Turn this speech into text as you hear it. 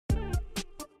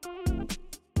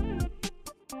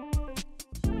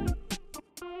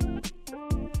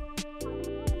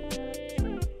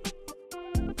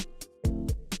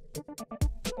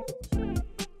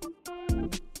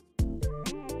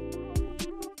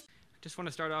Just want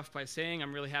to start off by saying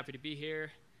I'm really happy to be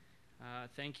here.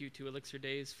 Thank you to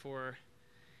ElixirDaze for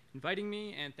inviting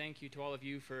me, and thank you to all of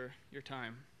you for your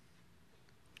time.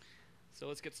 So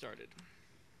let's get started.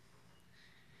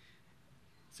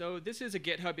 So this is a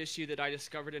GitHub issue that I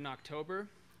discovered in October.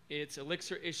 It's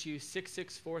Elixir issue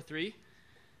 6643.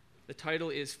 The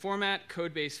title is Format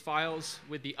Codebase Files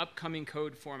with the Upcoming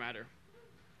Code Formatter.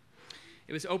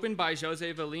 It was opened by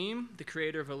Jose Valim, the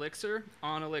creator of Elixir,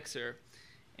 on Elixir.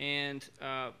 And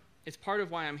it's part of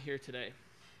why I'm here today.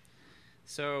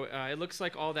 So it looks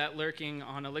like all that lurking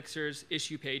on Elixir's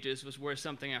issue pages was worth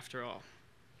something after all.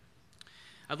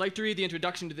 I'd like to read the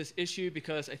introduction to this issue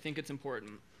because I think it's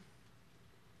important.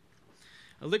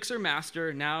 Elixir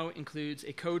Master now includes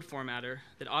a code formatter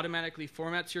that automatically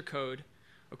formats your code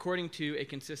according to a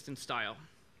consistent style.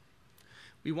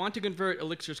 We want to convert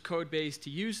Elixir's code base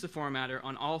to use the formatter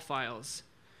on all files.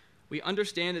 We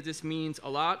understand that this means a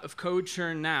lot of code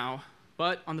churn now,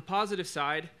 but on the positive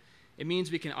side, it means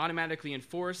we can automatically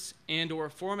enforce and/or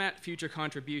format future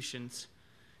contributions,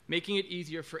 making it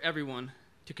easier for everyone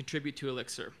to contribute to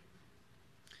Elixir.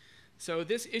 So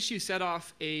this issue set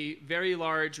off a very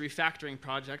large refactoring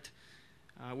project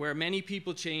where many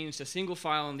people changed a single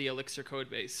file in the Elixir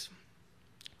codebase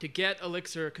to get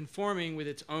Elixir conforming with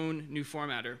its own new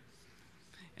formatter.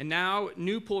 And now,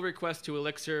 new pull requests to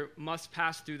Elixir must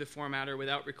pass through the formatter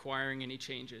without requiring any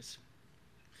changes.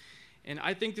 And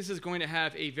I think this is going to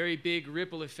have a very big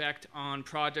ripple effect on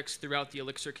projects throughout the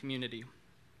Elixir community.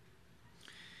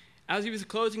 As he was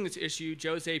closing this issue,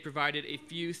 Jose provided a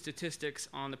few statistics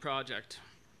on the project.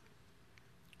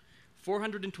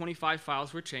 425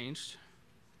 files were changed,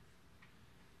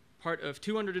 part of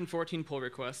 214 pull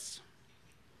requests,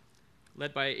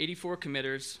 led by 84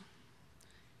 committers,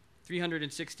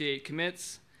 368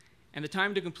 commits, and the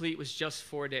time to complete was just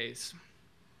 4 days.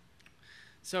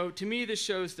 So to me, this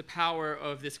shows the power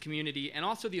of this community and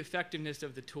also the effectiveness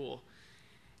of the tool.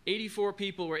 84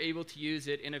 people were able to use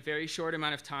it in a very short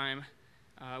amount of time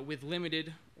with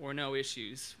limited or no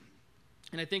issues.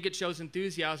 And I think it shows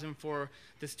enthusiasm for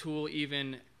this tool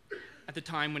even at the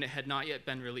time when it had not yet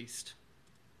been released.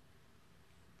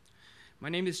 My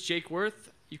name is Jake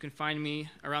Worth. You can find me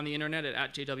around the internet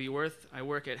at @JWWorth. I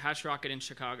work at HashRocket in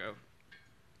Chicago.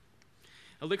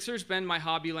 Elixir's been my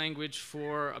hobby language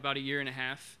for about a year and a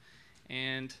half.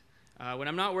 And when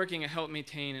I'm not working, I help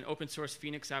maintain an open source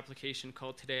Phoenix application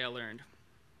called Today I Learned.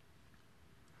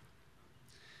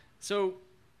 So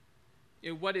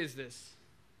what is this?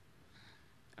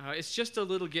 It's just a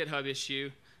little GitHub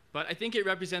issue, but I think it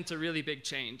represents a really big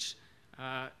change.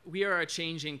 We are a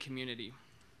changing community.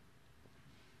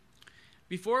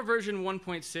 Before version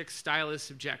 1.6, style is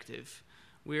subjective.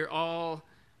 We're all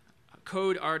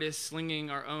code artists slinging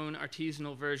our own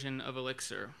artisanal version of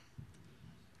Elixir.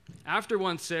 After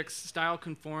 1.6, style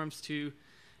conforms to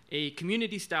a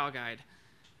community style guide.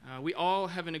 We all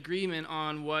have an agreement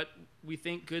on what we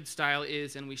think good style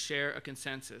is, and we share a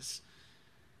consensus.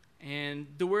 And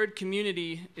the word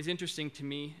community is interesting to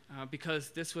me because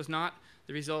this was not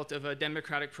the result of a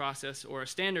democratic process or a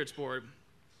standards board.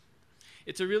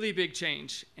 It's a really big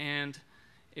change, and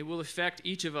it will affect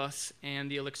each of us and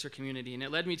the Elixir community. And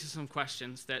it led me to some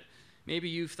questions that maybe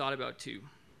you've thought about too.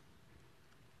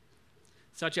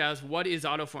 Such as, what is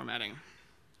auto-formatting?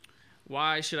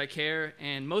 Why should I care?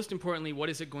 And most importantly, what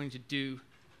is it going to do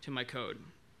to my code?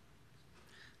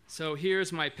 So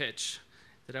here's my pitch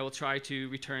that I will try to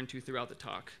return to throughout the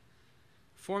talk.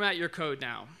 Format your code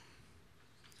now.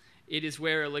 It is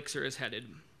where Elixir is headed.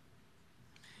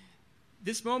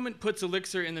 This moment puts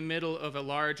Elixir in the middle of a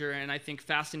larger and I think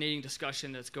fascinating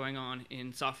discussion that's going on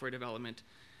in software development,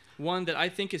 one that I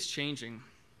think is changing.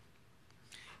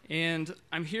 And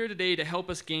I'm here today to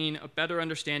help us gain a better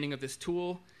understanding of this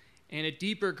tool and a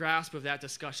deeper grasp of that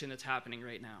discussion that's happening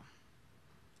right now.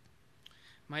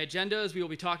 My agenda is we will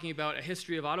be talking about a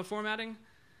history of auto-formatting,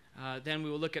 then we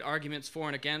will look at arguments for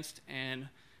and against, and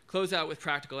close out with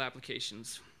practical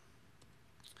applications.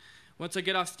 Once I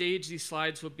get off stage, these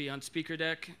slides will be on speaker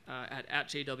deck at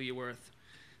 @JWWorth.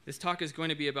 This talk is going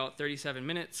to be about 37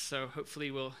 minutes, so hopefully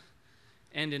we'll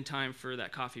end in time for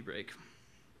that coffee break.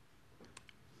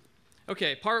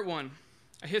 Okay, part one,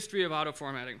 a history of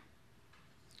auto-formatting.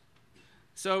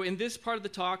 So in this part of the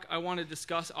talk, I want to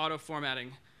discuss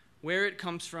auto-formatting, where it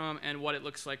comes from and what it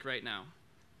looks like right now.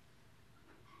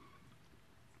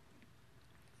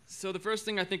 So the first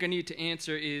thing I think I need to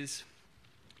answer is,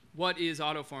 what is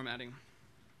auto-formatting?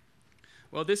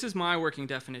 Well, this is my working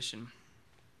definition.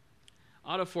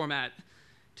 Auto-format,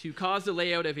 to cause the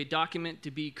layout of a document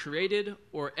to be created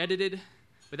or edited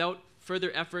without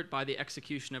further effort by the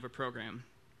execution of a program.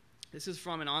 This is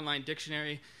from an online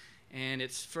dictionary, and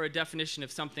it's for a definition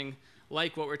of something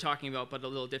like what we're talking about, but a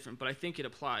little different, but I think it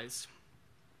applies.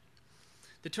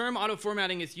 The term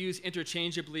auto-formatting is used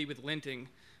interchangeably with linting,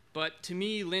 but to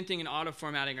me, linting and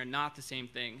auto-formatting are not the same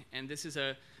thing, and this is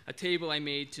a table I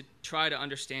made to try to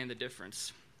understand the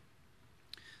difference.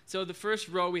 So the first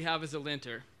row we have is a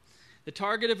linter. The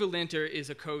target of a linter is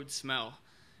a code smell.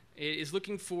 It is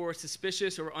looking for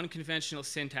suspicious or unconventional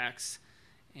syntax,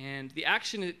 and the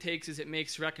action it takes is it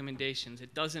makes recommendations.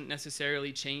 It doesn't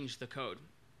necessarily change the code.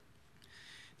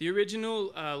 The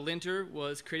original linter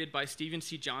was created by Stephen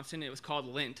C. Johnson. It was called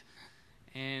Lint,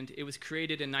 and it was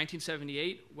created in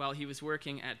 1978 while he was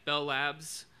working at Bell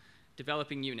Labs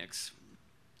developing Unix.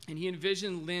 And he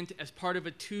envisioned Lint as part of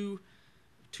a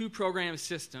two-program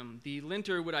system. The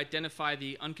linter would identify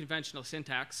the unconventional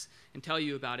syntax and tell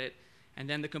you about it, and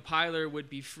then the compiler would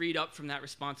be freed up from that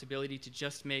responsibility to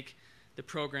just make the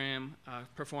program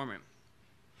performant.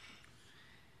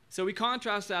 So we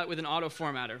contrast that with an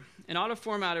auto-formatter. An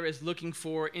auto-formatter is looking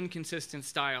for inconsistent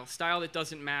style that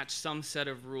doesn't match some set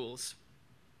of rules.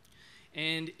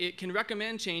 And it can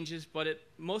recommend changes, but it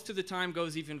most of the time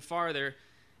goes even farther,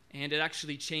 and it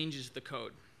actually changes the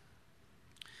code.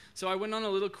 So I went on a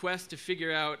little quest to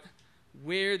figure out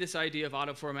where this idea of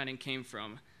auto-formatting came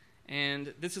from,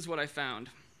 and this is what I found.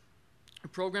 A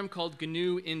program called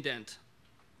GNU Indent.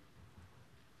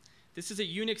 This is a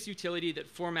Unix utility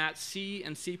that formats C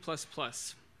and C++.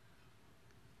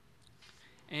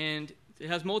 And it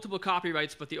has multiple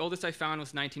copyrights, but the oldest I found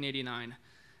was 1989.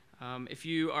 If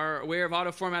you are aware of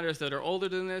auto-formatters that are older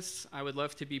than this, I would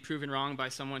love to be proven wrong by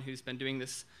someone who's been doing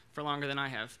this for longer than I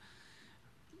have.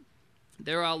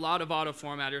 There are a lot of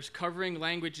auto-formatters covering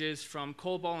languages from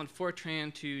COBOL and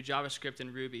Fortran to JavaScript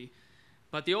and Ruby.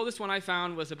 But the oldest one I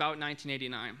found was about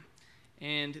 1989.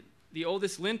 And the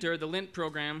oldest linter, the lint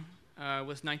program,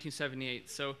 was 1978.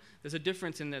 So there's a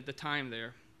difference in the time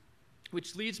there,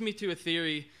 which leads me to a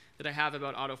theory that I have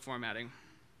about auto-formatting.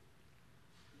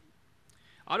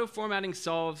 Auto-formatting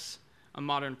solves a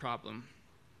modern problem.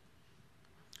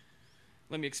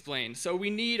 Let me explain. So we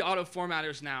need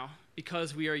auto-formatters now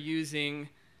because we are using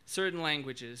certain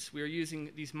languages. We are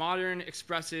using these modern,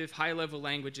 expressive, high-level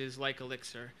languages like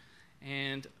Elixir.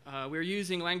 And we're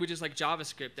using languages like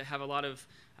JavaScript that have a lot of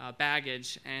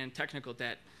baggage and technical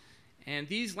debt. And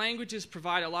these languages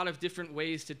provide a lot of different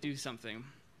ways to do something.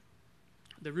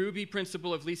 The Ruby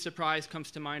principle of least surprise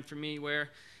comes to mind for me, where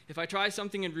if I try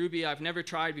something in Ruby I've never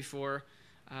tried before,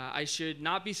 I should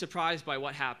not be surprised by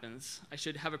what happens. I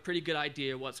should have a pretty good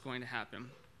idea what's going to happen.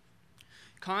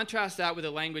 Contrast that with a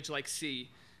language like C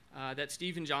that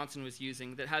Stephen Johnson was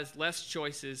using that has less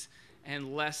choices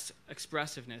and less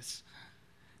expressiveness.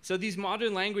 So these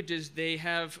modern languages, they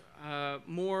have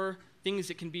more things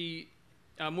that can be,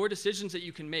 more decisions that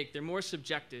you can make. They're more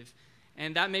subjective,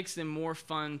 and that makes them more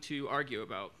fun to argue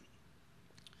about.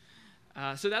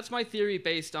 So that's my theory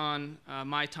based on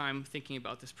my time thinking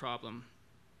about this problem.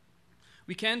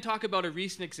 We can talk about a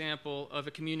recent example of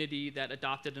a community that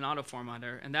adopted an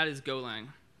auto-formatter, and that is Golang.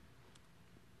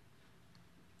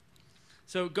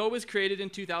 So Go was created in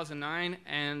 2009,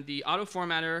 and the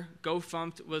auto-formatter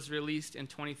GoFumped was released in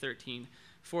 2013,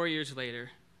 4 years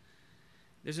later.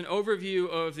 There's an overview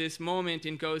of this moment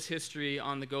in Go's history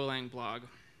on the Golang blog.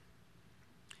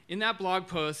 In that blog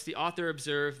post, the author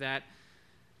observed that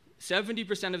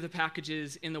 70% of the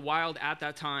packages in the wild at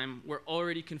that time were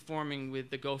already conforming with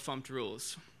the GoFumped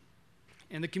rules.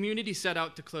 And the community set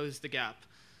out to close the gap.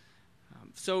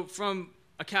 So from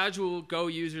a casual Go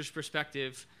user's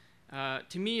perspective,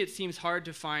 to me it seems hard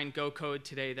to find Go code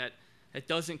today that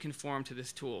doesn't conform to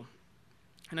this tool.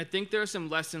 And I think there are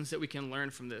some lessons that we can learn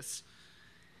from this.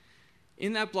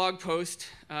 In that blog post,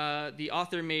 the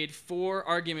author made 4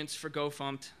 arguments for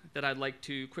GoFumped that I'd like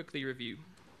to quickly review.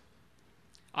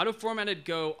 Auto-formatted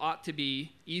Go ought to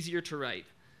be easier to write.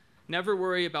 Never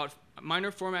worry about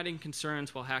minor formatting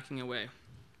concerns while hacking away.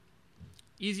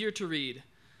 Easier to read.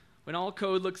 When all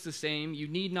code looks the same, you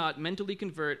need not mentally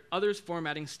convert others'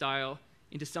 formatting style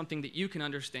into something that you can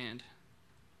understand.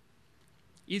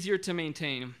 Easier to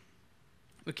maintain.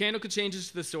 Mechanical changes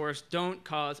to the source don't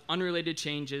cause unrelated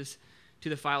changes to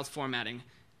the file's formatting.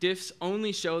 Diffs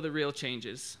only show the real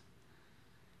changes.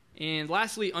 And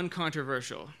lastly,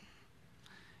 uncontroversial.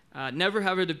 Never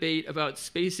have a debate about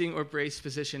spacing or brace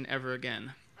position ever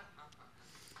again.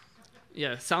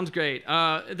 Yeah, sounds great.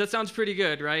 That sounds pretty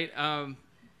good, right?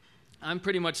 I'm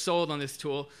pretty much sold on this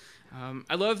tool.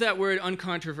 I love that word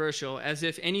uncontroversial, as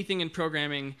if anything in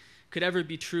programming could ever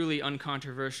be truly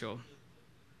uncontroversial.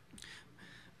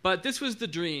 But this was the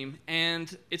dream,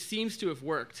 and it seems to have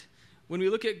worked. When we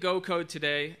look at Go code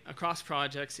today across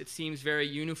projects, it seems very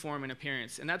uniform in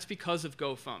appearance, and that's because of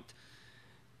Go Funked.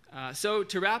 So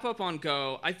to wrap up on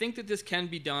Go, I think that this can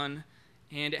be done,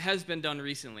 and it has been done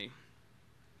recently.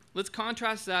 Let's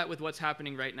contrast that with what's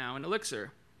happening right now in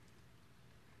Elixir.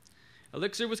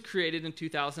 Elixir was created in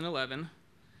 2011,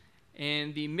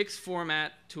 and the mixed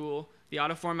format tool, the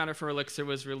auto formatter for Elixir,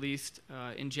 was released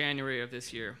in January of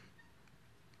this year.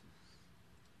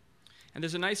 And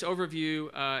there's a nice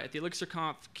overview at the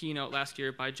ElixirConf keynote last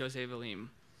year by Jose Valim.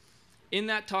 In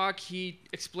that talk, he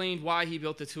explained why he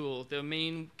built the tool, the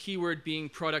main keyword being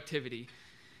productivity.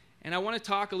 And I want to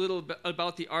talk a little bit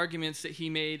about the arguments that he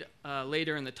made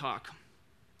later in the talk.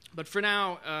 But for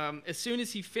now, as soon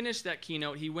as he finished that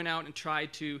keynote, he went out and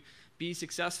tried to be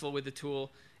successful with the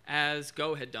tool as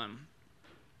Go had done.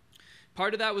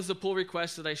 Part of that was the pull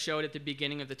request that I showed at the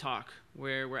beginning of the talk,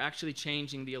 where we're actually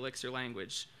changing the Elixir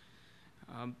language.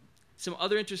 Some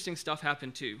other interesting stuff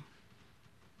happened too.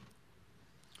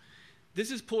 This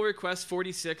is pull request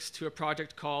 46 to a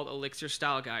project called Elixir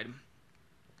Style Guide.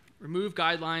 Remove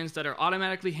guidelines that are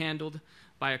automatically handled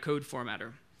by a code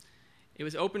formatter. It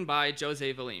was opened by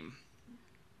Jose Valim.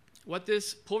 What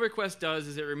this pull request does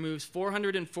is it removes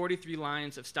 443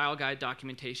 lines of style guide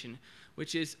documentation,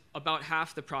 which is about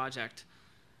half the project.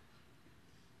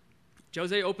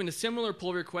 Jose opened a similar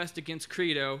pull request against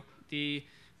Credo, the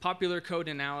popular code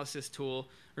analysis tool,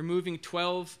 removing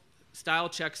 12 style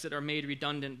checks that are made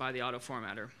redundant by the auto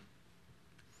formatter.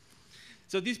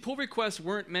 So these pull requests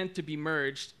weren't meant to be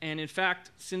merged, and in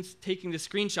fact, since taking the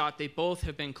screenshot, they both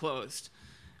have been closed.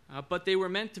 But they were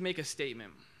meant to make a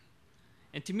statement.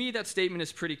 And to me, that statement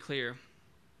is pretty clear.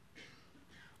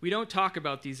 We don't talk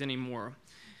about these anymore.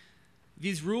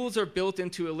 These rules are built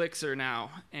into Elixir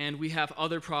now, and we have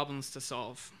other problems to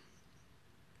solve.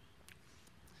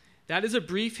 That is a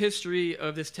brief history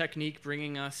of this technique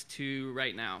bringing us to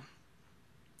right now.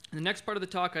 In the next part of the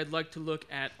talk, I'd like to look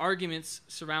at arguments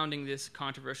surrounding this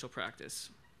controversial practice.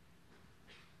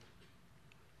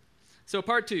 So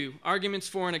part 2, arguments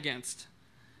for and against.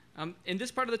 In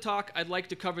this part of the talk, I'd like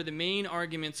to cover the main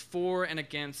arguments for and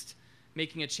against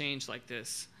making a change like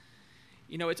this.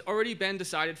 You know, it's already been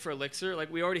decided for Elixir, like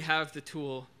we already have the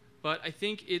tool, but I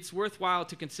think it's worthwhile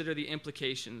to consider the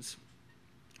implications,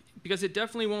 because it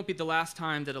definitely won't be the last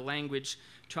time that a language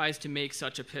tries to make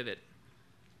such a pivot.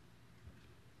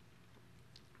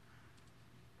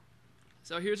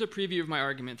 So here's a preview of my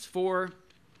arguments. For,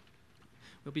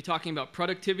 we'll be talking about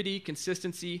productivity,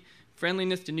 consistency,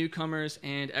 friendliness to newcomers,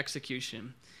 and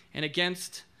execution. And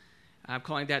against, I'm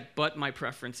calling that but my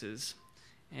preferences.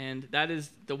 And that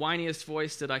is the whiniest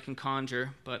voice that I can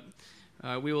conjure, but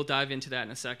we will dive into that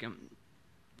in a second.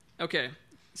 Okay,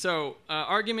 so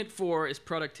argument 4 is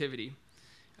productivity.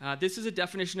 This is a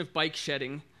definition of bike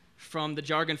shedding from the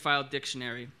Jargon File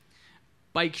Dictionary.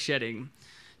 Bike shedding.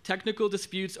 Technical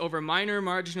disputes over minor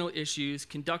marginal issues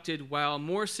conducted while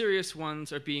more serious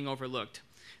ones are being overlooked.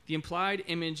 The implied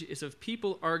image is of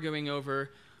people arguing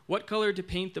over what color to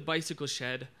paint the bicycle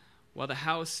shed while the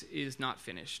house is not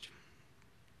finished.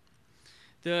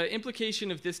 The implication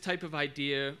of this type of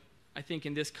idea, I think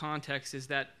in this context, is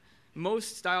that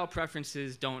most style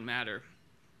preferences don't matter.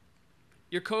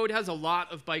 Your code has a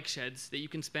lot of bike sheds that you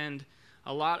can spend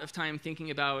a lot of time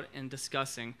thinking about and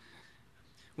discussing.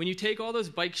 When you take all those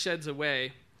bike sheds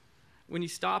away, when you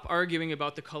stop arguing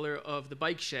about the color of the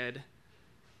bike shed,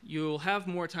 you'll have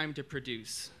more time to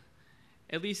produce.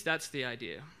 At least that's the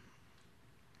idea.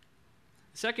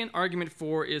 Second argument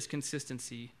 4 is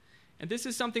consistency. And this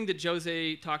is something that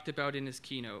Jose talked about in his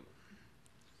keynote.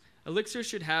 Elixir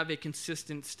should have a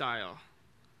consistent style,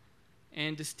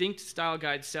 and distinct style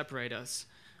guides separate us.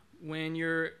 When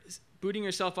you're booting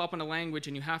yourself up on a language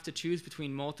and you have to choose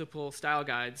between multiple style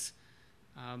guides,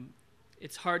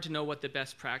 it's hard to know what the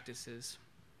best practice is.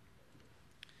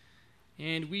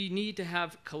 And we need to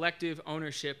have collective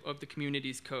ownership of the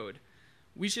community's code.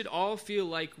 We should all feel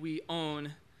like we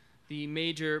own the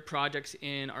major projects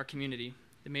in our community,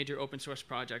 the major open source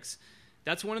projects.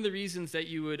 That's one of the reasons that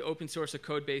you would open source a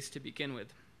code base to begin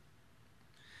with.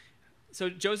 So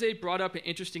Jose brought up an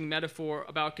interesting metaphor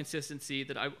about consistency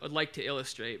that I would like to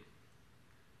illustrate.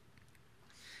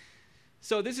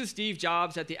 So this is Steve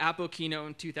Jobs at the Apple keynote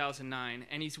in 2009,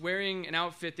 and he's wearing an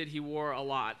outfit that he wore a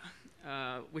lot,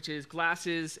 which is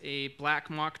glasses, a black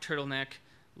mock turtleneck,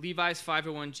 Levi's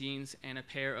 501 jeans, and a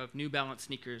pair of New Balance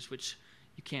sneakers, which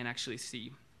you can't actually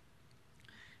see.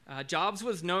 Jobs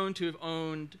was known to have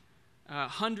owned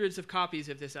hundreds of copies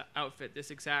of this outfit, this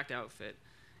exact outfit,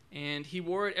 and he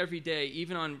wore it every day,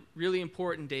 even on really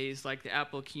important days like the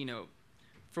Apple keynote,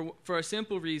 for a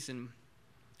simple reason: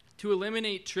 to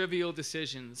eliminate trivial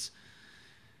decisions.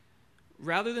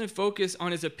 Rather than focus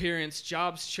on his appearance,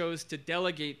 Jobs chose to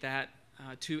delegate that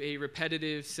to a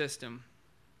repetitive system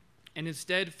and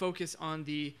instead focus on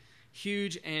the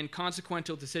huge and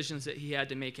consequential decisions that he had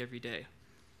to make every day.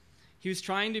 He was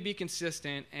trying to be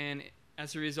consistent and,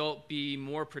 as a result, be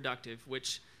more productive,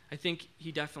 which I think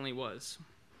he definitely was.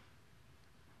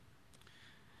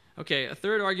 Okay, a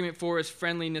third argument for is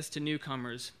friendliness to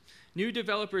newcomers. New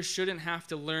developers shouldn't have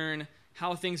to learn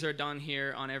how things are done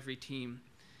here on every team.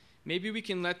 Maybe we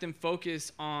can let them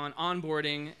focus on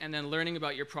onboarding and then learning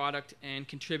about your product and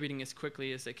contributing as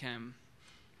quickly as they can.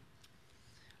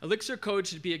 Elixir code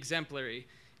should be exemplary.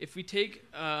 If we take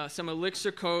some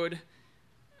Elixir code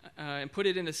and put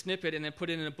it in a snippet and then put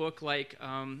it in a book like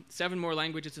 7 More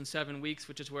Languages in 7 Weeks,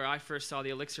 which is where I first saw the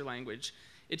Elixir language,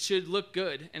 it should look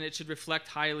good and it should reflect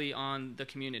highly on the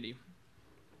community.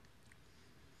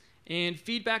 And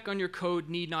feedback on your code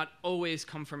need not always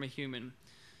come from a human.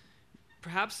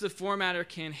 Perhaps the formatter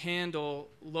can handle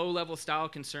low-level style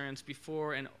concerns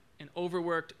before an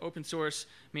overworked open source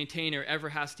maintainer ever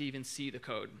has to even see the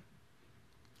code.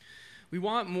 We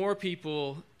want more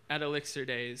people at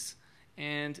ElixirDaze,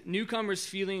 and newcomers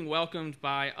feeling welcomed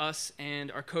by us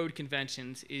and our code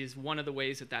conventions is one of the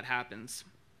ways that that happens.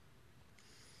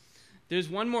 There's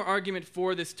one more argument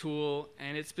for this tool,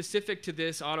 and it's specific to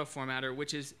this auto formatter,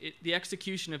 which is the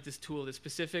execution of this tool, the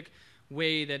specific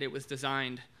way that it was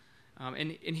designed.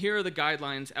 And here are the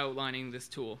guidelines outlining this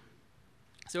tool.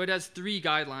 So it has 3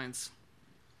 guidelines.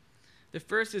 The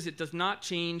first is it does not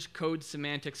change code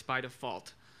semantics by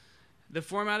default. The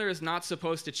formatter is not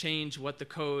supposed to change what the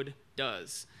code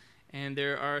does. And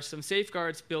there are some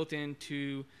safeguards built in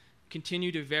to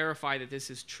continue to verify that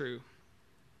this is true.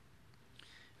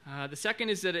 The second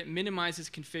is that it minimizes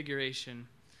configuration.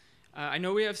 I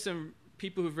know we have some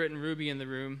people who've written Ruby in the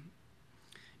room.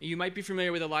 You might be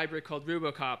familiar with a library called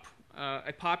Rubocop,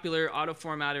 a popular auto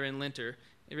formatter in linter,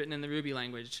 written in the Ruby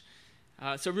language.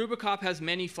 So Rubocop has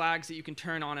many flags that you can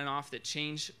turn on and off that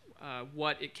change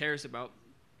what it cares about.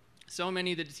 So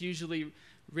many that it's usually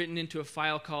written into a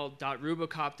file called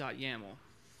 .rubocop.yaml.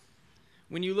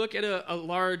 When you look at a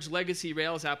large legacy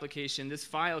Rails application, this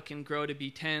file can grow to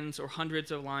be tens or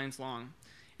hundreds of lines long.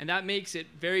 And that makes it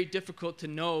very difficult to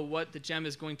know what the gem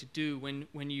is going to do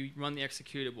when you run the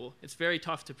executable. It's very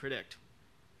tough to predict.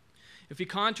 If we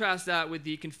contrast that with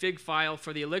the config file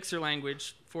for the Elixir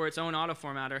language for its own auto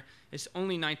formatter, it's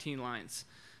only 19 lines.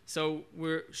 So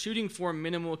we're shooting for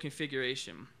minimal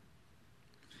configuration.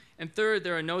 And third,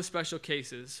 there are no special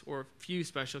cases, or few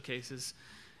special cases.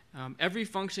 Every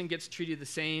function gets treated the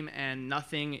same and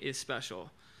nothing is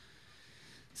special.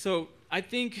 So I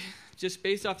think just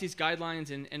based off these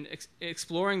guidelines and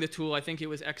exploring the tool, I think it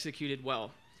was executed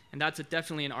well. And that's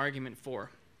definitely an argument for.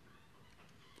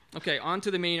 Okay, on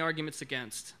to the main arguments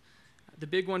against. The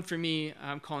big one for me,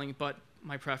 I'm calling but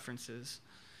my preferences.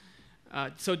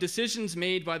 So decisions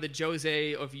made by the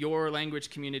Jose of your language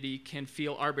community can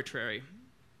feel arbitrary.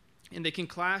 And they can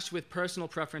clash with personal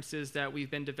preferences that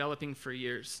we've been developing for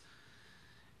years.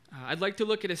 I'd like to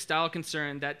look at a style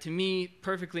concern that, to me,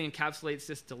 perfectly encapsulates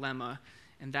this dilemma,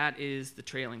 and that is the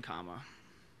trailing comma.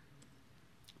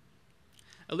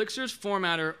 Elixir's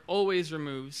formatter always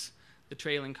removes the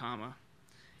trailing comma.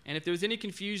 And if there's any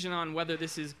confusion on whether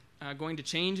this is going to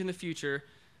change in the future,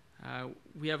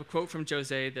 we have a quote from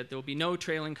Jose that there will be no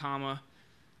trailing comma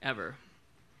ever.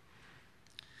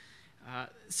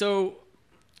 So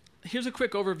here's a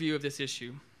quick overview of this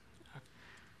issue.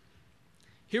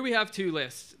 Here we have 2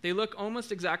 lists. They look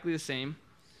almost exactly the same,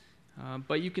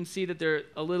 but you can see that they're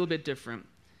a little bit different.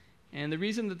 And the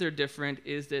reason that they're different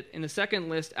is that in the second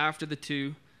list after the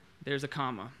 2, there's a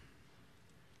comma.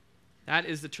 That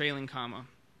is the trailing comma.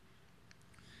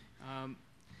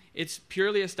 It's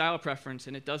purely a style preference,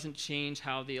 and it doesn't change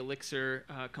how the Elixir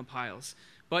compiles.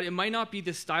 But it might not be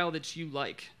the style that you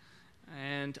like.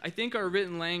 And I think our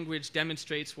written language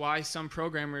demonstrates why some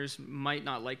programmers might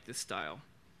not like this style.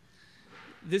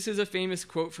 This is a famous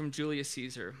quote from Julius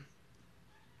Caesar.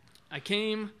 I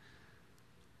came,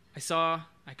 I saw,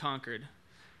 I conquered.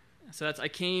 So that's I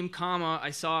came, comma, I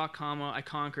saw, comma, I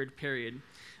conquered, period.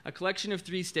 A collection of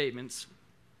 3 statements.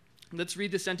 Let's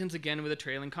read the sentence again with a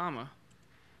trailing comma.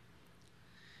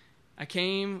 I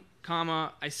came,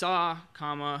 comma, I saw,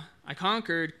 comma, I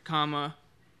conquered, comma,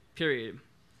 period.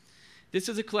 This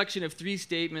is a collection of 3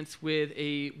 statements with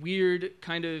a weird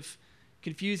kind of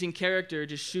confusing character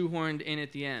just shoehorned in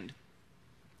at the end.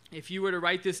 If you were to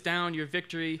write this down, your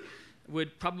victory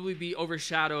would probably be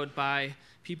overshadowed by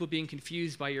people being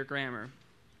confused by your grammar.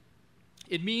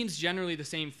 It means generally the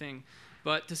same thing,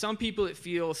 but to some people it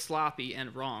feels sloppy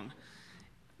and wrong.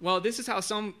 Well, this is how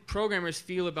some programmers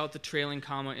feel about the trailing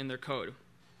comma in their code.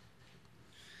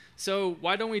 So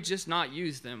why don't we just not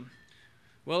use them?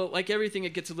 Well, like everything,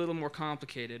 it gets a little more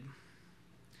complicated.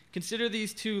 Consider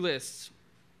these two lists.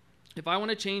 If I want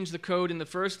to change the code in the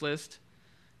first list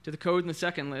to the code in the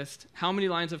second list, how many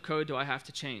lines of code do I have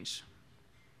to change?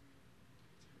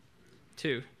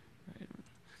 2. Right.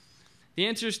 The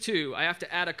answer is 2. I have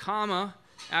to add a comma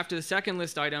after the second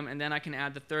list item, and then I can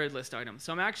add the third list item.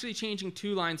 So I'm actually changing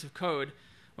 2 lines of code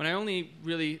when I only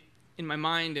really, in my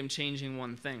mind, am changing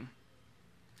one thing.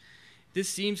 This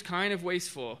seems kind of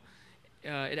wasteful.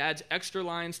 It adds extra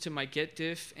lines to my get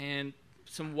diff and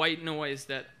some white noise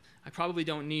that I probably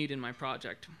don't need in my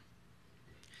project.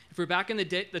 If we're back in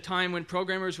the time when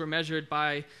programmers were measured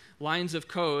by lines of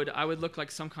code, I would look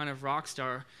like some kind of rock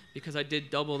star because I did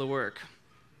double the work.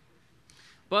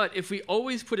 But if we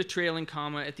always put a trailing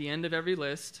comma at the end of every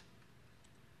list,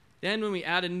 then when we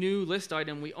add a new list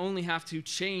item, we only have to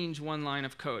change 1 line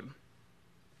of code.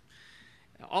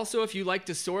 Also, if you like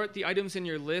to sort the items in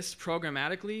your list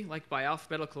programmatically, like by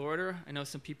alphabetical order, I know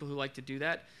some people who like to do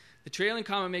that, the trailing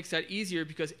comma makes that easier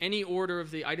because any order of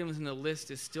the items in the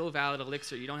list is still valid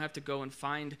Elixir. You don't have to go and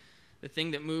find the thing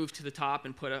that moved to the top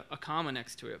and put a comma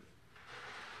next to it.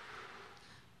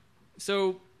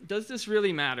 So, does this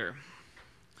really matter?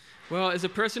 Well, as a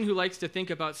person who likes to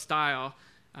think about style,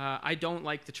 I don't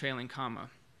like the trailing comma.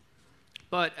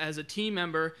 But as a team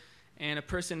member and a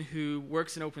person who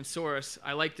works in open source,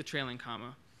 I like the trailing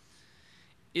comma.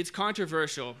 It's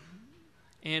controversial,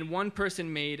 and one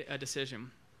person made a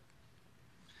decision.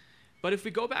 But if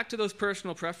we go back to those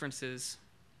personal preferences,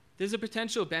 there's a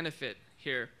potential benefit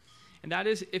here. And that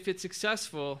is, if it's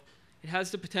successful, it has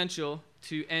the potential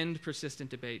to end persistent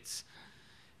debates.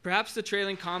 Perhaps the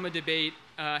trailing comma debate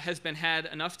has been had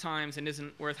enough times and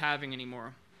isn't worth having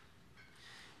anymore.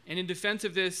 And in defense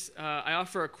of this, I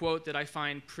offer a quote that I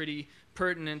find pretty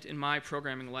pertinent in my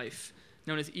programming life,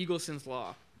 known as Eagleson's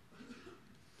Law.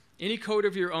 Any code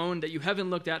of your own that you haven't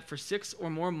looked at for 6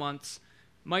 or more months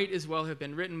might as well have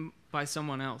been written by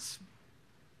someone else.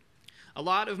 A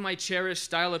lot of my cherished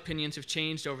style opinions have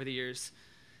changed over the years,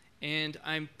 and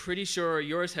I'm pretty sure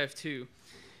yours have too.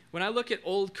 When I look at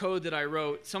old code that I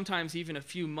wrote, sometimes even a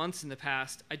few months in the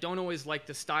past, I don't always like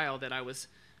the style that I was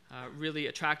really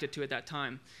attracted to at that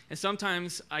time. And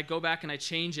sometimes I go back and I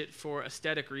change it for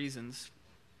aesthetic reasons.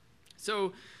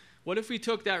 So what if we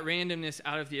took that randomness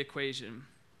out of the equation?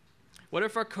 What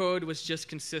if our code was just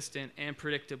consistent and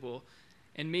predictable,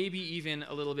 and maybe even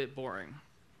a little bit boring?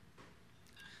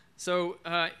 So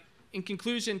in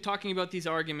conclusion, talking about these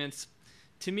arguments,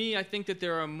 to me, I think that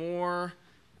there are more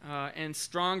and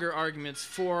stronger arguments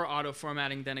for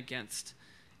auto-formatting than against.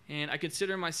 And I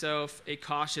consider myself a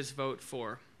cautious vote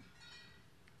for.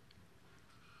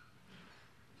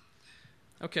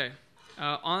 Okay,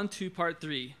 on to part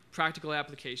 3, practical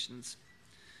applications.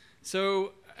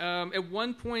 So at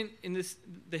one point in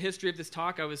the history of this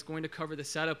talk, I was going to cover the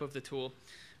setup of the tool.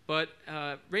 But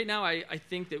right now, I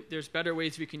think that there's better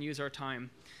ways we can use our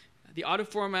time. The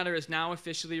auto-formatter is now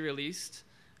officially released.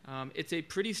 It's a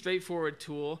pretty straightforward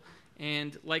tool.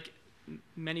 And like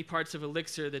many parts of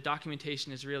Elixir, the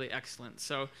documentation is really excellent.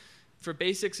 So for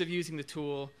basics of using the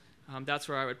tool, that's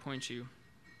where I would point you.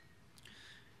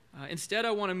 Instead,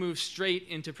 I want to move straight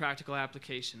into practical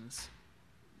applications.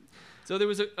 So there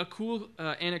was a cool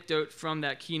anecdote from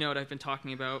that keynote I've been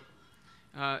talking about.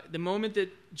 The moment that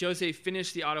Jose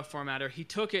finished the auto-formatter, he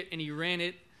took it and he ran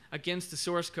it against the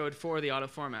source code for the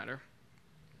auto-formatter.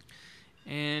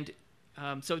 And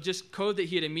so just code that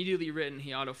he had immediately written,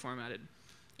 he auto-formatted.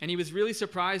 And he was really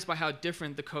surprised by how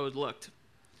different the code looked.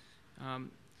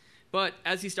 But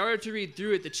as he started to read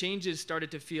through it, the changes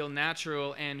started to feel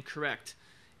natural and correct.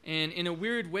 And in a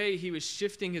weird way, he was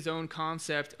shifting his own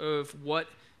concept of what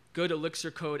good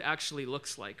Elixir code actually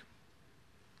looks like.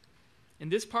 In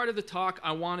this part of the talk,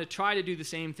 I want to try to do the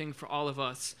same thing for all of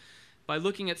us by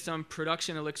looking at some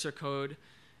production Elixir code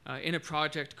in a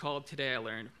project called Today I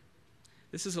Learned.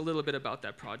 This is a little bit about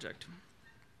that project.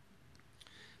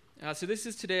 So this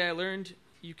is Today I Learned.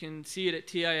 You can see it at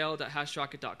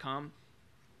til.hashrocket.com.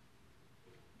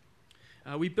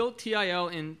 We built TIL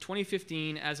in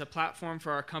 2015 as a platform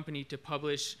for our company to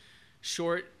publish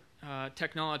short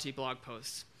technology blog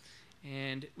posts.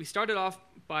 And we started off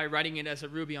by writing it as a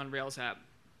Ruby on Rails app.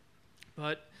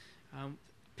 But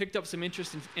picked up some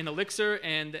interest in Elixir,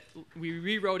 and we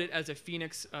rewrote it as a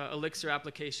Phoenix Elixir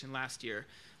application last year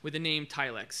with the name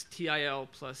Tilex, TIL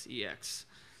plus EX.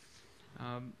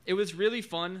 It was really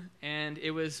fun, and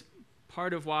it was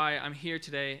part of why I'm here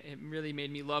today. It really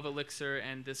made me love Elixir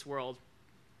and this world.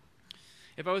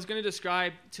 If I was going to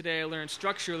describe Today I Learned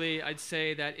structurally, I'd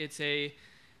say that it's a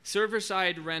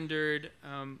server-side rendered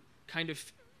kind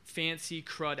of fancy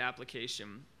CRUD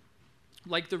application,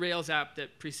 like the Rails app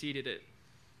that preceded it.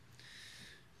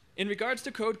 In regards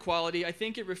to code quality, I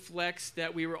think it reflects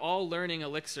that we were all learning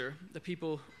Elixir, the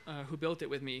people who built it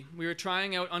with me. We were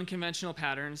trying out unconventional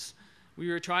patterns. We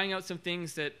were trying out some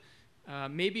things that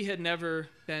maybe had never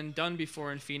been done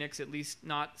before in Phoenix, at least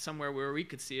not somewhere where we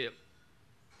could see it.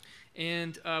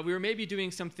 And we were maybe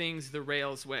doing some things the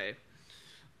Rails way.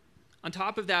 On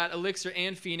top of that, Elixir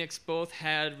and Phoenix both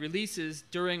had releases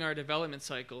during our development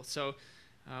cycle. So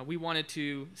we wanted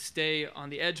to stay on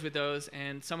the edge with those,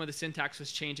 and some of the syntax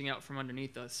was changing out from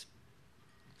underneath us.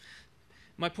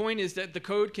 My point is that the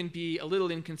code can be a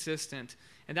little inconsistent,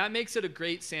 and that makes it a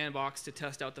great sandbox to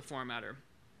test out the formatter.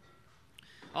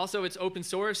 Also, it's open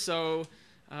source, so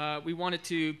we want it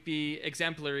to be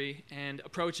exemplary and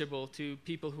approachable to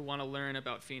people who want to learn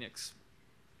about Phoenix.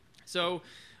 So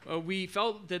we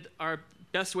felt that our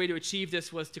best way to achieve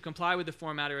this was to comply with the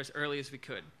formatter as early as we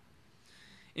could.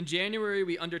 In January,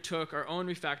 we undertook our own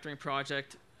refactoring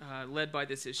project led by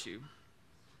this issue.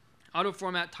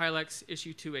 Auto-format Tilex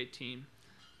issue 218.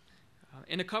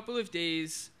 In a couple of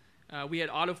days, we had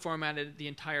auto-formatted the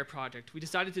entire project. We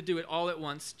decided to do it all at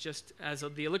once, just as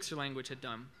the Elixir language had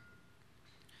done.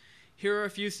 Here are a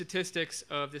few statistics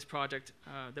of this project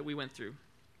that we went through.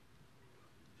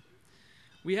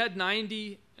 We have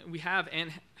 90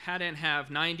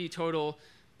 total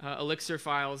Elixir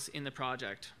files in the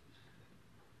project.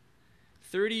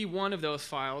 31 of those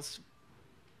files,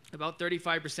 about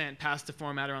 35%, passed the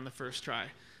formatter on the first try.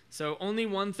 So only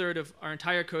 1/3 of our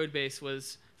entire code base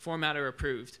was formatter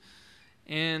approved.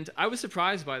 And I was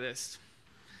surprised by this.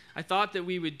 I thought that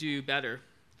we would do better.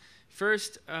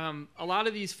 First, a lot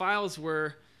of these files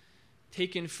were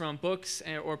taken from books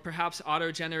or perhaps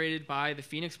auto-generated by the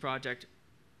Phoenix project.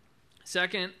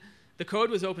 Second, the code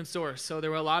was open source, so there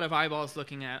were a lot of eyeballs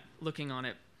looking on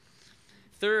it.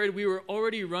 Third, we were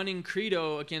already running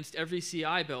Credo against every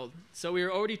CI build, so we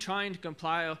were already trying to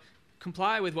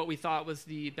comply with what we thought was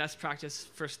the best practice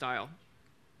for style.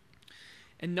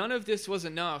 And none of this was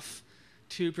enough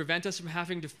to prevent us from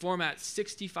having to format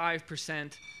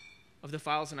 65% of the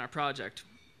files in our project.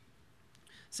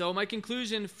 So my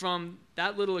conclusion from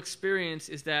that little experience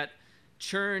is that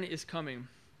churn is coming.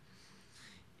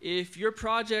 If your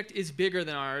project is bigger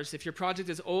than ours, if your project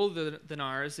is older than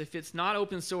ours, if it's not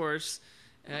open source,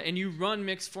 and you run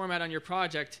mixed format on your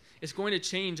project, it's going to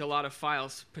change a lot of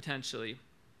files potentially.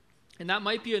 And that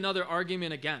might be another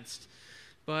argument against.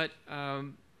 But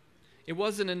it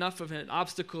wasn't enough of an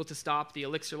obstacle to stop the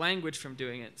Elixir language from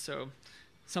doing it, so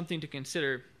something to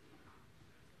consider.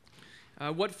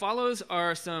 What follows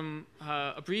are some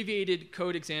abbreviated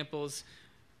code examples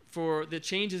for the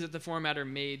changes that the formatter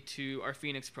made to our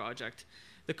Phoenix project.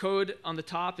 The code on the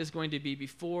top is going to be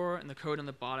before, and the code on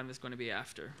the bottom is going to be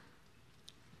after.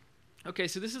 Okay,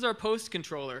 so this is our post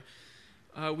controller.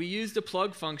 We use the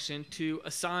plug function to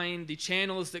assign the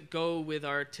channels that go with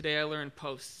our Today I Learned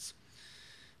posts.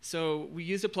 So we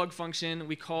use the plug function.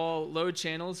 We call load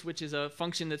channels, which is a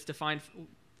function that's defined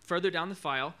further down the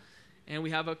file. And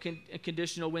we have a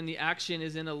conditional when the action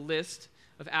is in a list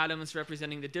of atoms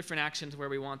representing the different actions where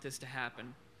we want this to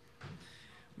happen.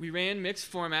 We ran mixed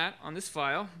format on this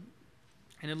file,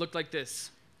 and it looked like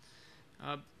this.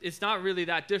 It's not really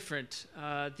that different.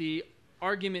 The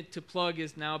argument to plug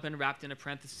has now been wrapped in a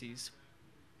parentheses.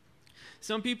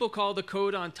 Some people call the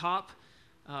code on top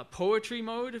poetry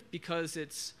mode because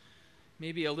it's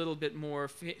maybe a little bit more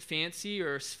fancy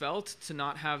or svelte to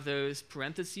not have those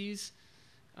parentheses.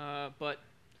 But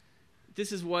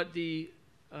this is what the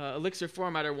Elixir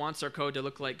formatter wants our code to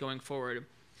look like going forward.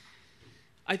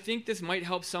 I think this might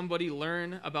help somebody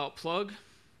learn about plug,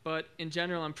 but in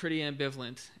general, I'm pretty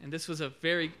ambivalent. And this was a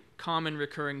very common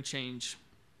recurring change.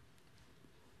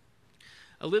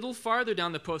 A little farther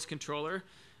down the post controller,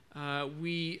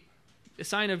 we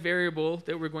assign a variable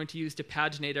that we're going to use to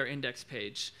paginate our index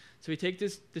page. So we take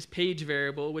this page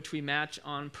variable, which we match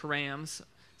on params,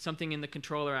 something in the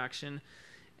controller action,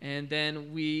 and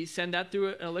then we send that through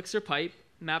an Elixir pipe,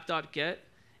 map.get,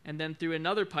 and then through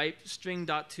another pipe,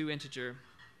 string.toInteger.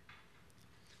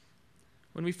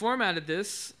 When we formatted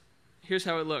this, here's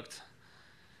how it looked.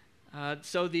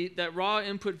 So that raw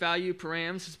input value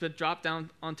params has been dropped down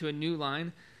onto a new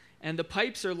line, and the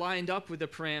pipes are lined up with the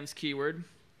params keyword.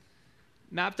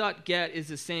 Map.get is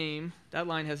the same. That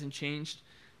line hasn't changed.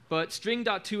 But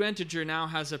string.toInteger now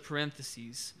has a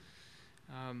parentheses.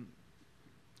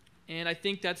 And I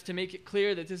think that's to make it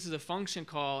clear that this is a function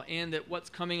call and that what's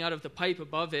coming out of the pipe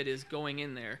above it is going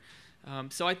in there.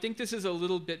 So I think this is a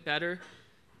little bit better.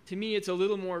 To me, it's a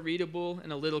little more readable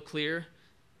and a little clear,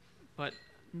 but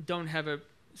don't have a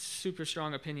super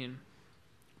strong opinion.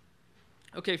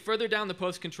 Okay, further down the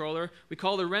post controller, we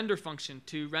call the render function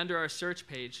to render our search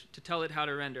page, to tell it how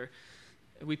to render.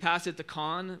 We pass it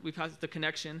we pass it the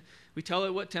connection, we tell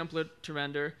it what template to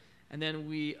render, and then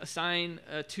we assign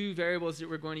 2 variables that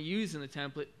we're going to use in the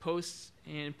template, posts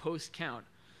and post count.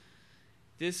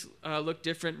 This looked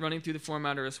different running through the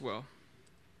formatter as well.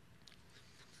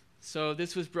 So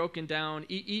this was broken down.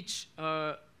 Each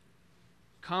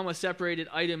comma separated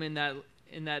item in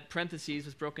that parentheses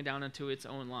was broken down into its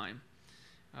own line.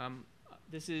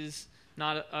 This is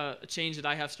not a change that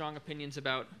I have strong opinions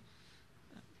about.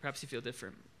 Perhaps you feel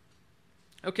different.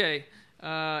 Okay,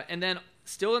 and then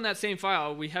still in that same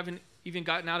file, we haven't even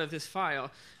gotten out of this file,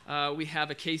 we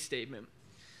have a case statement.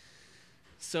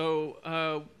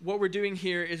 So what we're doing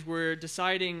here is we're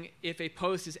deciding if a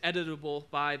post is editable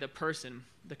by the person,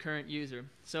 the current user.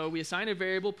 So we assign a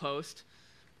variable post.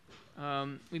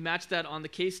 We match that on the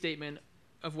case statement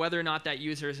of whether or not that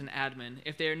user is an admin.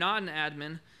 If they are not an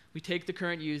admin, we take the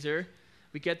current user,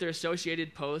 we get their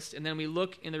associated post, and then we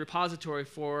look in the repository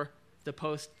for the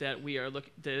post that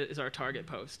is our target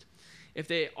post. If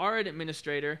they are an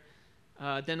administrator,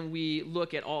 then we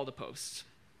look at all the posts.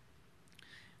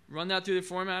 Run that through the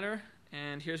formatter,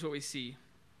 and here's what we see.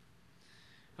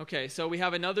 Okay, so we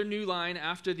have another new line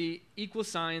after the equal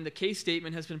sign. The case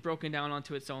statement has been broken down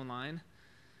onto its own line.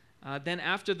 Then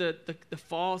after the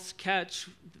false catch,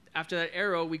 after that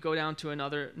arrow, we go down to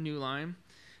another new line.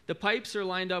 The pipes are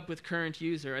lined up with current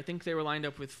user. I think they were lined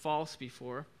up with false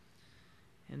before.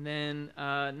 And then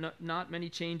not many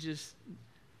changes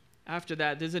after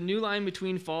that. There's a new line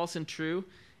between false and true,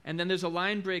 and then there's a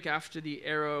line break after the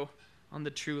arrow on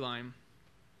the true line.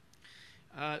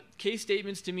 Case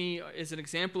statements to me is an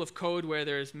example of code where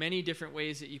there's many different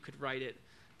ways that you could write it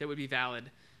that would be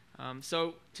valid.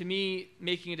 So to me,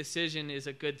 making a decision is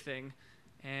a good thing,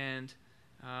 and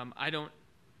I don't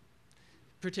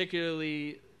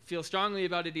particularly feel strongly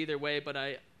about it either way, but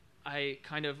I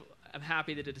kind of am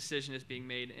happy that a decision is being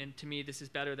made, and to me this is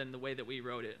better than the way that we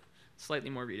wrote it, slightly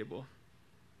more readable.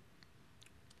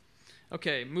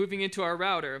 Okay, moving into our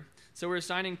router. So we're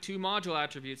assigning 2 module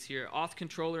attributes here, auth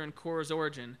controller and CORS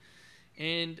origin.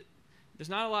 And there's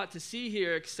not a lot to see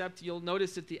here, except you'll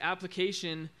notice that the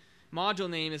application module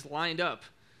name is lined up.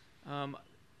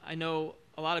 I know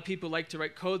a lot of people like to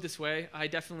write code this way. I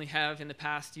definitely have in the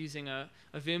past using a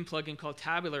Vim plugin called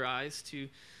TabulaRize to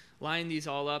line these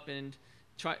all up and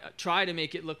try to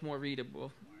make it look more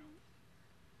readable.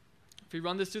 If we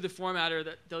run this through the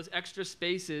formatter, those extra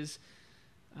spaces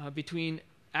between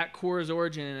at CORS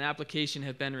origin and application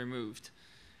have been removed.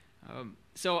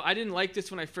 So I didn't like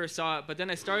this when I first saw it, but then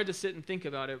I started to sit and think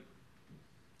about it.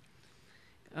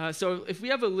 So if we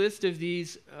have a list of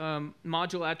these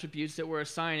module attributes that we're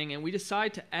assigning, and we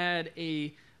decide to add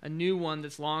a new one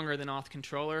that's longer than auth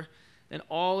controller, then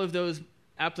all of those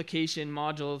application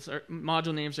modules or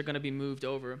module names are going to be moved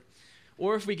over.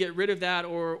 Or if we get rid of that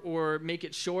or make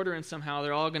it shorter and somehow,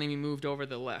 they're all going to be moved over to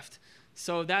the left.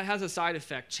 So that has a side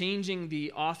effect. Changing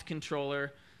the auth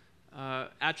controller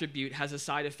attribute has a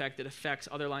side effect that affects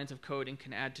other lines of code and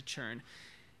can add to churn.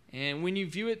 And when you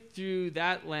view it through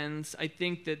that lens, I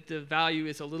think that the value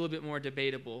is a little bit more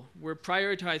debatable. We're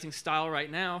prioritizing style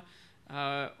right now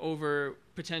over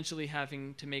potentially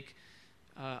having to make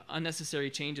unnecessary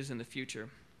changes in the future.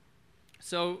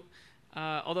 So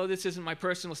although this isn't my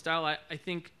personal style, I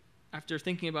think after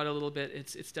thinking about it a little bit,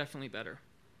 it's definitely better.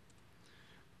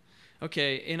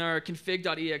 Okay, in our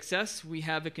config.exs, we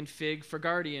have a config for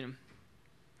Guardian.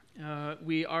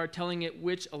 We are telling it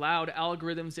which allowed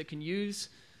algorithms it can use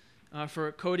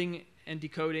for coding and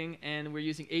decoding, and we're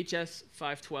using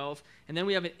HS512. And then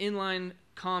we have an inline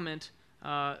comment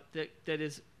that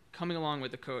is coming along with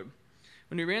the code.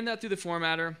 When we ran that through the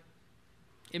formatter,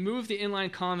 it moved the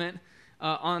inline comment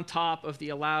on top of the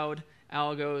allowed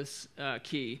algos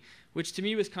key, which to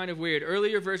me was kind of weird.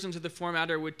 Earlier versions of the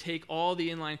formatter would take all the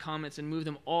inline comments and move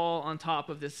them all on top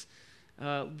of this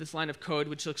line of code,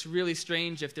 which looks really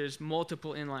strange if there's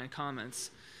multiple inline comments.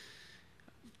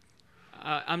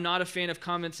 I'm not a fan of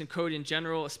comments in code in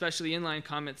general, especially inline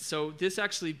comments, so this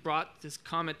actually brought this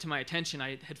comment to my attention.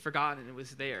 I had forgotten it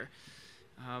was there.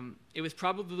 It was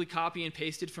probably copy and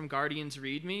pasted from Guardian's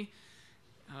README.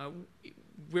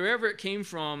 Wherever it came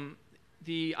from,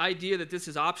 the idea that this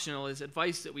is optional is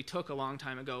advice that we took a long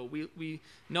time ago. We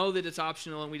know that it's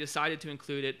optional, and we decided to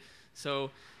include it, so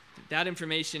that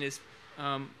information is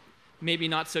maybe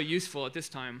not so useful at this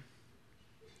time.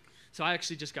 So I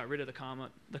actually just got rid of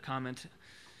the comment.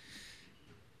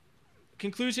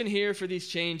 Conclusion here for these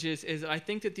changes is that I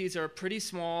think that these are pretty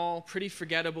small, pretty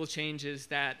forgettable changes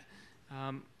that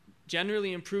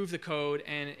generally improve the code,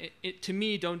 and to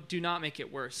me do not make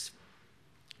it worse.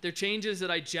 They're changes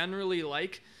that I generally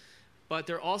like, but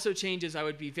they're also changes I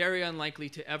would be very unlikely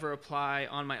to ever apply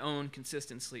on my own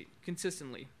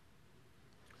consistently.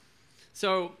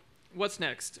 So what's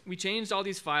next? We changed all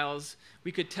these files.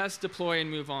 We could test, deploy, and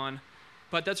move on.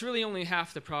 But that's really only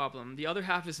half the problem. The other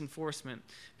half is enforcement.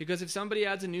 Because if somebody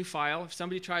adds a new file, if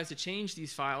somebody tries to change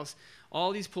these files,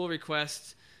 all these pull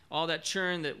requests, all that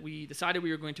churn that we decided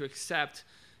we were going to accept,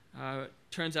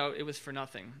 turns out it was for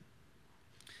nothing.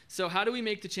 So how do we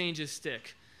make the changes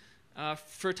stick?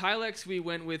 For Tilex, we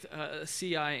went with a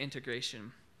CI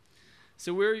integration.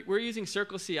 So we're using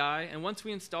Circle CI, and once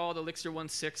we installed Elixir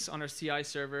 1.6 on our CI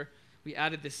server, we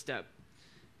added this step.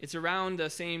 It's around the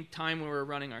same time when we're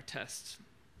running our tests.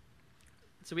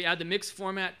 So we add the mix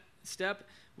format step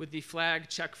with the flag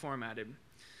check formatted.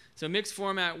 So mix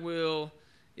format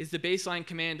is the baseline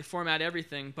command to format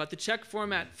everything, but the check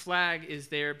format flag is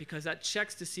there because that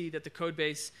checks to see that the code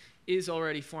base is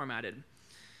already formatted.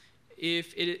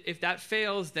 If that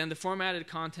fails, then the formatted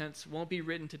contents won't be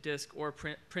written to disk or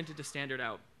printed to standard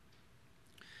out.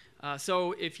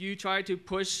 So if you try to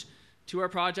push to our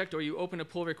project or you open a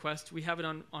pull request, we have it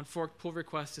on forked pull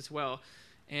requests as well.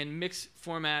 And mix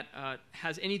format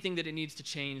has anything that it needs to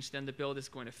change, then the build is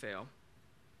going to fail.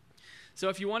 So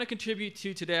if you want to contribute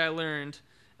to Today I Learned,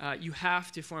 you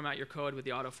have to format your code with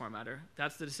the auto formatter.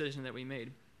 That's the decision that we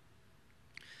made.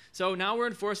 So now we're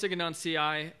enforcing it on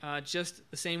CI just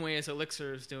the same way as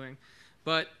Elixir is doing.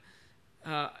 But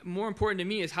more important to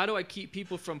me is how do I keep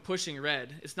people from pushing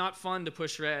red? It's not fun to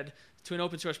push red to an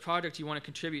open source project you want to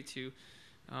contribute to.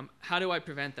 How do I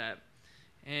prevent that?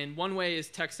 And one way is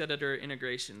text editor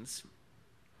integrations.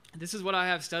 This is what I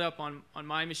have set up on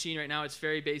my machine right now. It's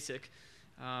very basic,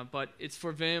 but it's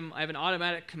for Vim. I have an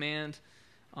automatic command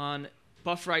on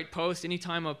buff-write post.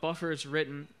 Anytime a buffer is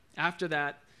written, after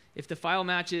that, if the file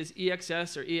matches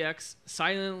EXS or EX,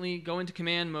 silently go into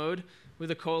command mode with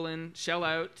a colon, shell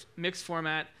out, mix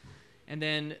format, and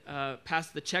then pass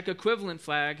the check equivalent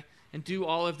flag and do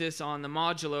all of this on the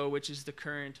modulo, which is the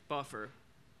current buffer.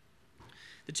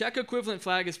 The check equivalent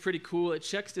flag is pretty cool. It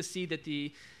checks to see that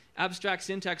the abstract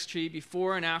syntax tree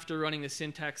before and after running the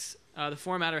syntax, the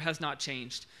formatter has not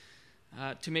changed,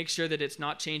 to make sure that it's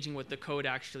not changing what the code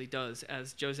actually does,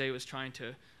 as Jose was trying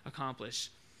to accomplish.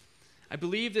 I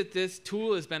believe that this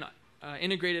tool has been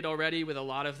integrated already with a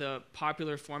lot of the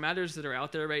popular formatters that are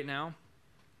out there right now.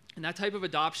 And that type of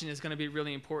adoption is going to be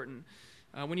really important.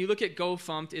 When you look at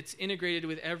GoFumped, it's integrated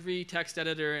with every text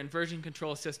editor and version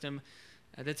control system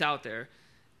that's out there.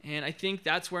 And I think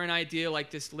that's where an idea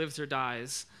like this lives or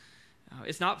dies.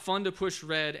 It's not fun to push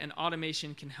red, and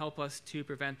automation can help us to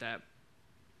prevent that.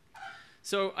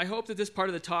 So I hope that this part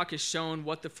of the talk has shown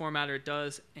what the formatter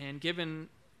does and given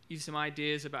you some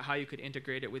ideas about how you could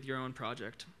integrate it with your own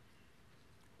project.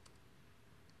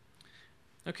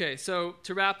 Okay, so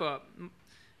to wrap up,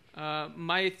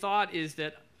 my thought is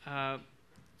that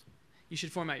you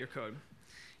should format your code.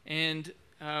 And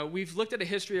we've looked at a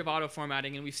history of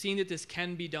auto-formatting, and we've seen that this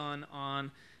can be done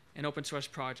on an open source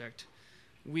project.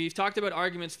 We've talked about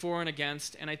arguments for and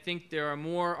against, and I think there are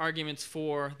more arguments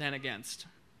for than against.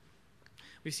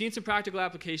 We've seen some practical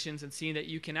applications and seen that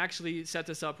you can actually set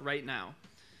this up right now.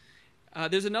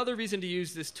 There's another reason to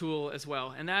use this tool as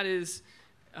well, and that is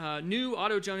new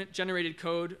auto-generated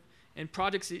code and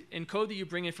projects and code that you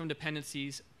bring in from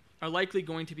dependencies are likely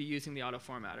going to be using the auto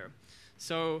formatter.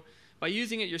 So by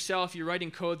using it yourself, you're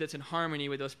writing code that's in harmony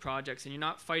with those projects, and you're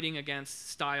not fighting against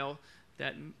style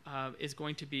that is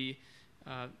going to be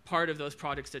part of those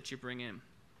projects that you bring in.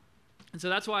 And so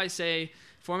that's why I say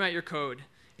format your code,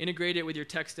 integrate it with your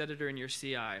text editor and your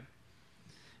CI.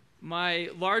 My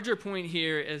larger point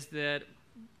here is that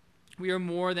we are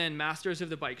more than masters of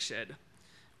the bike shed.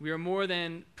 We are more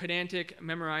than pedantic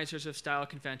memorizers of style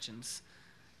conventions.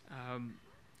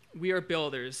 We are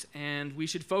builders, and we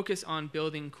should focus on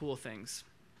building cool things.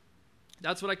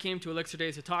 That's what I came to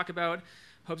ElixirDaze to talk about.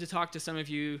 Hope to talk to some of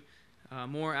you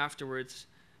more afterwards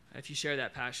if you share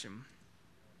that passion.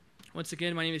 Once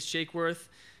again, my name is Jake Worth.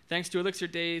 Thanks to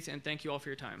ElixirDaze, and thank you all for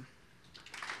your time.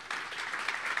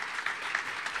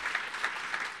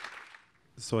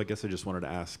 So I guess I just wanted to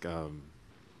ask,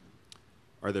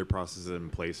 are there processes in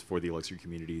place for the Elixir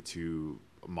community to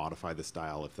modify the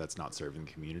style if that's not serving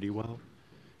the community well?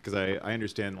 Because I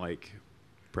understand like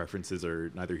preferences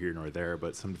are neither here nor there,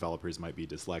 but some developers might be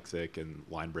dyslexic and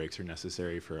line breaks are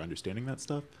necessary for understanding that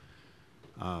stuff.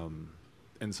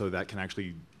 And so that can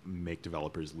actually make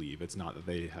developers leave. It's not that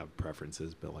they have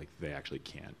preferences, but like they actually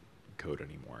can't code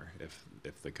anymore if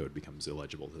the code becomes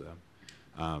illegible to them.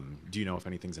 Do you know if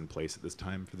anything's in place at this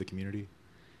time for the community?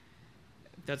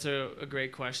 That's a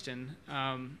great question.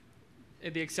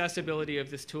 the accessibility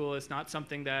of this tool is not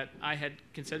something that I had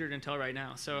considered until right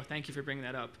now. So thank you for bringing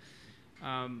that up.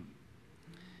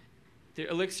 The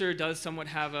Elixir does somewhat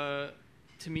have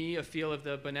to me, a feel of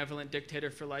the benevolent dictator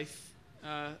for life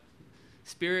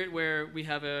spirit, where we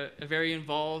have a very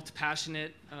involved,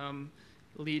 passionate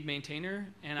lead maintainer,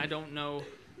 and I don't know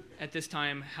at this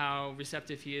time how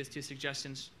receptive he is to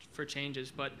suggestions for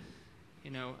changes, but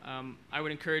I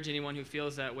would encourage anyone who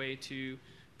feels that way to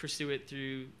pursue it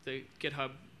through the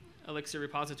GitHub Elixir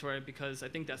repository, because I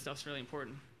think that stuff's really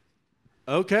important.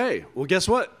 Okay, well, guess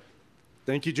what?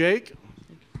 Thank you, Jake.